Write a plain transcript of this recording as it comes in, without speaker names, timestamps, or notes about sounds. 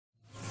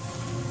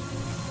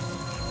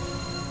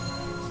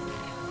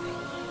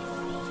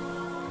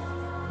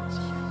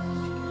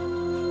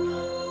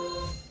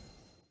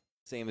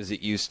Same as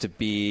it used to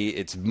be.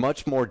 It's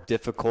much more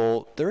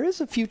difficult. There is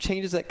a few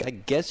changes that I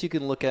guess you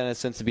can look at in a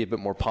sense to be a bit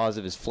more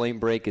positive. His flame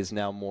break is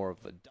now more of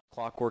a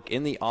Clockwerk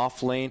in the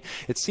off lane.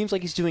 It seems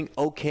like he's doing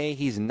okay.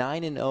 He's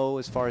 9-0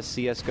 as far as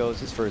CS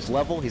goes. As for his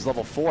level, he's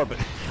level 4, but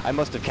I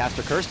must have cast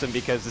or cursed him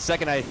because the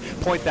second I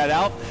point that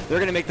out, they're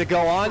going to make the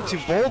go on to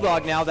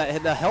Bulldog now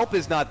that the help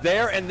is not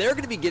there, and they're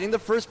going to be getting the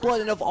first blood,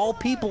 and of all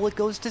people, it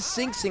goes to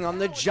SingSing on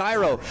the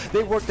Gyro.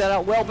 They worked that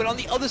out well, but on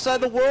the other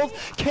side of the world,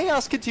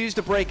 Chaos continues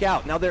to break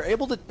out. Now they're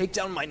able to take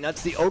down my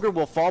nuts. The Ogre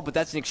will fall, but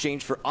that's in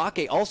exchange for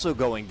Akke also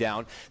going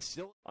down.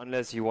 Still,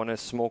 unless you want to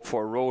smoke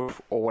for a roll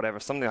or whatever,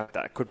 something like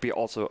that could be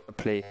also a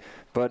play.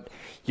 But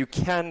you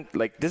can't,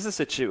 like, this is a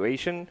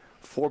situation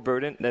for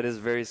Burden that is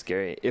very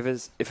scary. If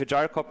a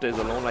Gyrocopter is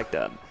alone like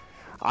that,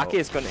 Akke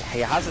is gonna, he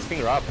has his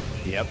finger up.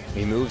 Yep,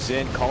 he moves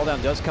in. Call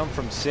down does come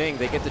from Sing.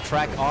 They get the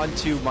track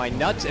onto my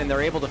nuts, and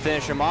they're able to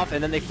finish him off.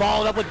 And then they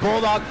follow it up with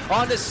Bulldog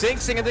onto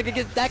SingSing, and they can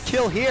get that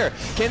kill here.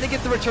 Can they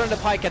get the return to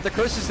Pajkatt? The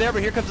curse is there,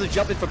 but here comes the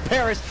jump in from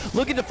Paris,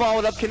 looking to follow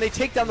it up. Can they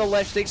take down the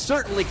Lesh? They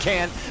certainly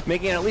can,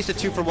 making it at least a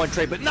 2-for-1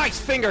 trade. But nice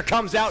finger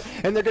comes out,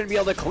 and they're going to be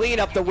able to clean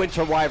up the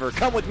Winter Wyvern.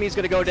 Come with me is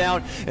going to go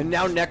down, and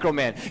now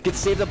Necroman gets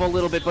saved up a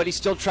little bit, but he's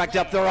still tracked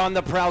up. They're on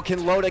the prowl.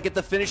 Can Loda get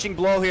the finishing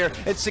blow here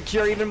and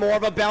secure even more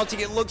of a bounty?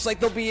 It looks like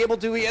they'll be able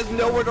to. He has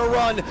nowhere to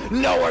run,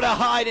 nowhere to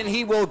hide, and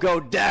he will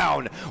go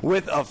down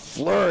with a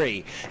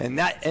flurry. And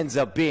that ends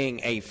up being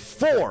a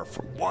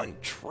 4-for-1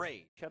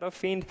 trade. Shadow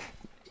Fiend,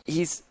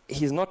 he's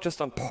not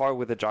just on par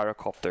with the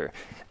Gyrocopter,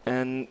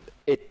 and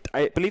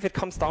I believe it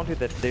comes down to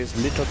that there's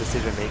little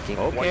decision making.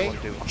 Okay,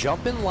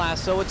 jumping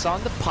lasso, it's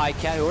on the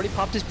Pajkatt, who already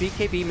popped his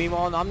BKB.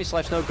 Meanwhile, an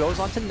Omni/No goes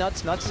on to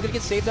Nuts. Nuts is going to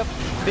get saved up.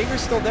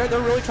 Finger's still there. They're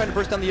really trying to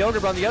burst down the Ogre,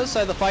 but on the other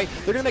side of the fight,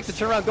 they're going to make the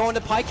turnaround going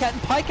to Pajkatt,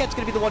 and Pajkatt's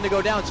going to be the one to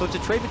go down. So it's a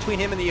trade between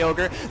him and the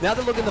Ogre. Now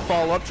they're looking to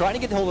follow up, trying to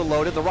get hold of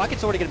Loda. The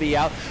Rocket's already going to be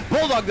out.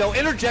 Bulldog, though,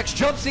 interjects,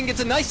 jumps in,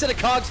 gets a nice set of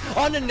cogs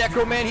on the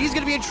Necroman. He's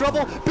going to be in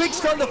trouble. Big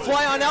starting to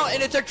fly on out,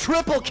 and it's a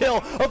triple kill.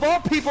 Of all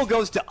people,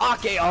 goes to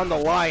Akke on the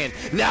Lion.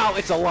 Now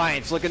it's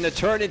Alliance looking to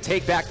turn and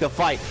take back the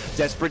fight.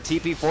 Desperate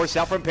TP force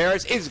out from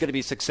Paris is going to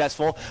be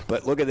successful,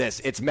 but look at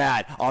this. It's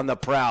Mad on the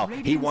prowl.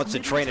 He wants to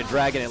train a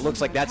dragon. It looks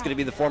like that's going to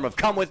be the form of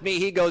come with me.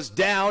 He goes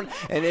down,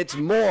 and it's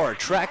more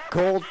track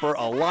cold for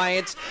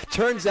Alliance.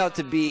 Turns out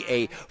to be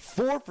a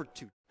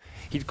 4-for-2.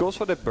 He goes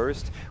for the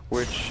burst,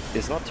 which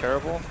is not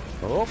terrible.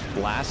 Oh,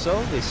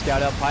 lasso. They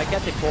scout out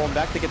Pajkatt. They pull him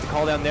back. They get the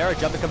call down there. A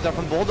jump that comes out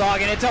from Bulldog,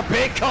 and it's a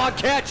big cog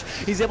catch.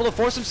 He's able to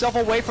force himself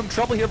away from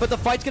trouble here, but the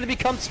fight's going to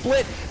become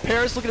split.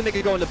 Paris looking to make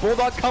it go into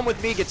Bulldog. Come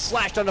with me. Gets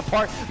slashed on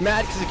apart.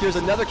 Mad secures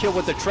another kill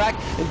with the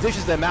track and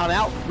dishes them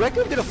out.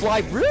 Reckon going to fly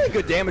really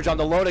good damage on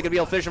the Loda. Going to be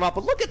able to finish him off,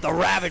 but look at the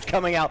ravage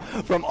coming out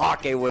from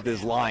Akke with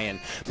his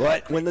Lion.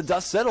 But when the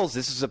dust settles,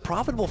 this is a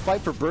profitable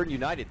fight for Burden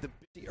United.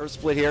 The Earth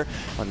split here.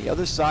 On the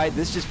other side,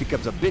 this just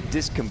becomes a bit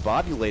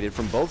discombobulated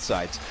from both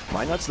sides.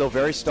 My nuts, though,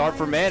 very starved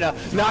for mana.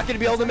 Not going to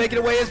be able to make it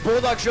away as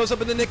Bulldog shows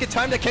up in the nick of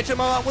time to catch him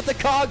out with the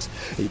cogs.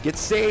 He gets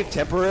saved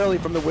temporarily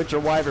from the Winter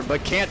Wyvern,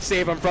 but can't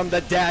save him from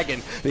the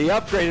Dagon, the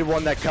upgraded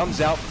one that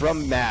comes out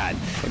from Mad.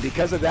 And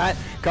because of that,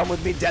 come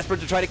with me, desperate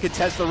to try to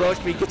contest the Roche,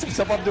 but he gets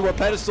himself up to a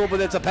pedestal, but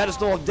it's a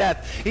pedestal of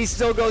death. He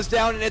still goes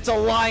down, and it's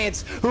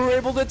Alliance who are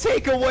able to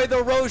take away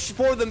the Roche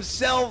for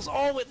themselves.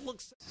 Oh, it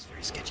looks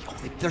very sketchy. Oh,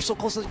 they're so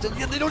close.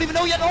 They don't even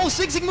know yet. Oh,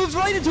 SingSing moves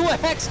right into a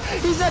Hex.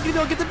 He's not going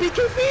to get the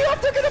BKB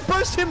off. They're going to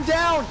burst him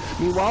down.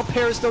 Meanwhile,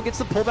 Paris still gets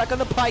the pullback on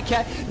the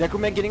Pajkatt.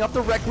 Necroman getting off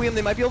the Requiem.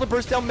 They might be able to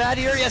burst down Mad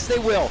here. Yes, they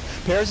will.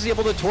 Paris is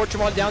able to torch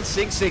him on down.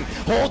 SingSing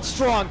holds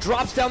strong,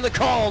 drops down the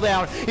call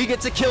down. He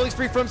gets a killing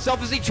spree for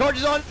himself as he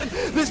charges on.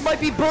 This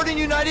might be Burden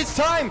United's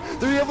time.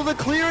 They're able to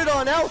clear it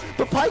on out,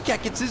 but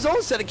Pajkatt gets his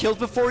own set of kills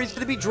before he's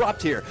going to be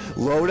dropped here.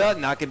 Loda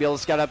not going to be able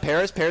to scout out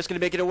Paris. Paris going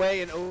to make it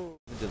away, and oh,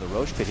 into the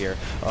Roche pit here.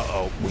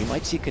 Uh-oh, we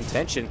might see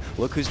contention.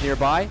 Look who's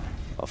nearby.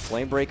 A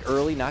flame break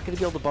early, not going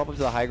to be able to bump up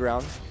to the high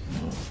ground.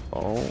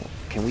 Oh,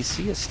 can we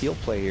see a steal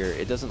play here?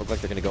 It doesn't look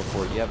like they're going to go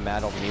for it. You have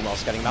Mad over meanwhile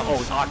scouting him out. Oh,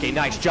 Akke,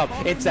 nice jump.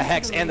 It's a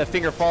Hex and the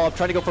finger fall up,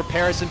 trying to go for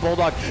Paris, and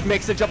Bulldog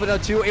makes the jump into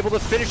 2, able to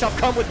finish off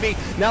Come With Me.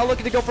 Now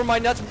looking to go for My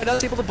Nuts. My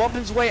Nuts able to bump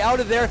his way out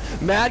of there.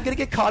 Mad going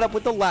to get caught up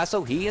with the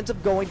lasso. He ends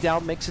up going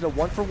down, makes it a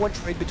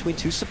 1-for-1 trade between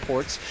 2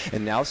 supports,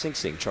 and now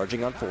SingSing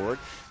charging on forward.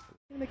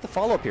 Make the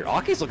follow-up here.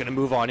 Akke's looking to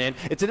move on in.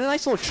 It's in a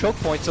nice little choke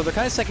point, so they're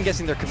kind of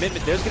second-guessing their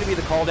commitment. There's going to be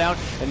the call down,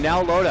 and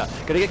now Loda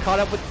going to get caught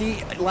up with the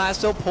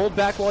lasso, pulled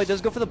back while he does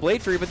go for the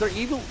Blade Fury, but they're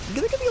going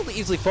to be able to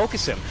easily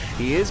focus him.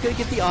 He is going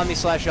to get the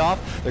Omni-Slash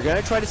off. They're going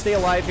to try to stay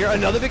alive here.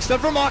 Another big stun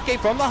from Akke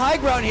from the high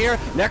ground here.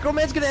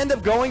 Necroman's going to end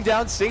up going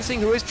down. SingSing,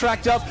 who is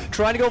tracked up,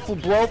 trying to go for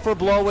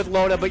blow with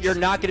Loda, but you're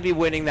not going to be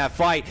winning that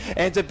fight.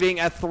 Ends up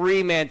being a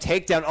 3-man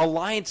takedown.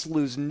 Alliance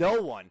lose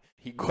no one.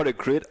 He got a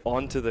crit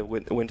onto the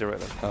Winter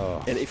Wyvern.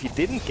 Oh. And if he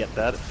didn't get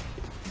that,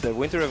 the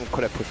Winter Wyvern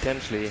could have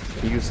potentially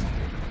used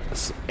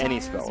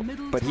any spell.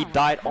 But he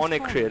died on a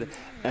crit,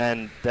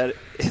 and that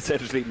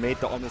essentially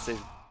made the Omni-Slash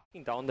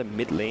down the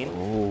mid lane.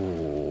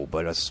 Oh,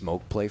 but a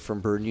smoke play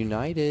from Burden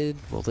United.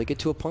 Will they get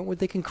to a point where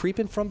they can creep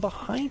in from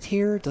behind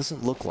here?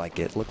 Doesn't look like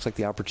it. Looks like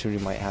the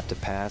opportunity might have to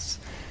pass.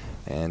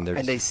 And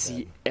they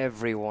see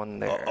everyone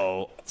there.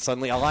 Uh-oh.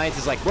 Suddenly Alliance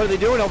is like, what are they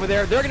doing over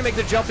there? They're going to make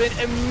the jump in.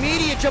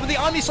 Immediate jump in the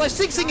Omni Slash.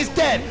 Sing Sing is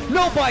dead.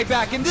 No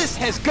buyback. And this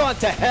has gone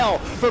to hell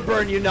for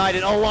Burn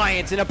United.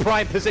 Alliance in a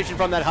prime position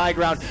from that high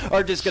ground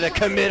are just going to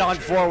commit on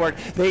forward.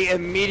 They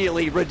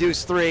immediately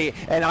reduce 3.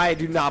 And I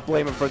do not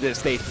blame them for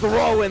this. They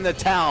throw in the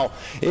towel.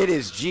 It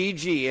is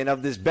GG. And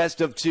of this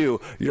best of 2,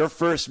 your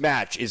first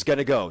match is going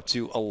to go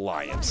to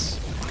Alliance.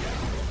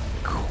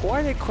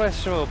 Quite a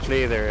questionable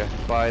play there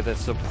by the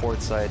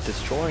support side,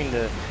 destroying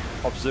the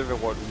observer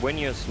ward when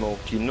you're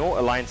smoked. You know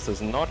Alliance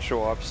does not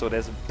show up, so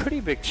there's a pretty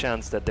big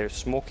chance that they're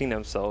smoking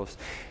themselves.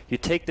 You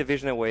take the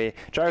vision away,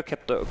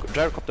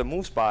 Gyrocopter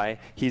moves by,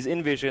 he's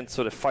in vision,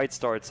 so the fight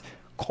starts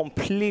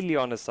completely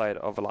on the side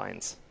of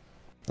Alliance.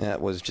 Yeah,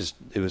 it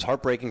was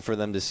heartbreaking for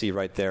them to see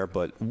right there,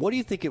 but what do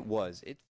you think it was?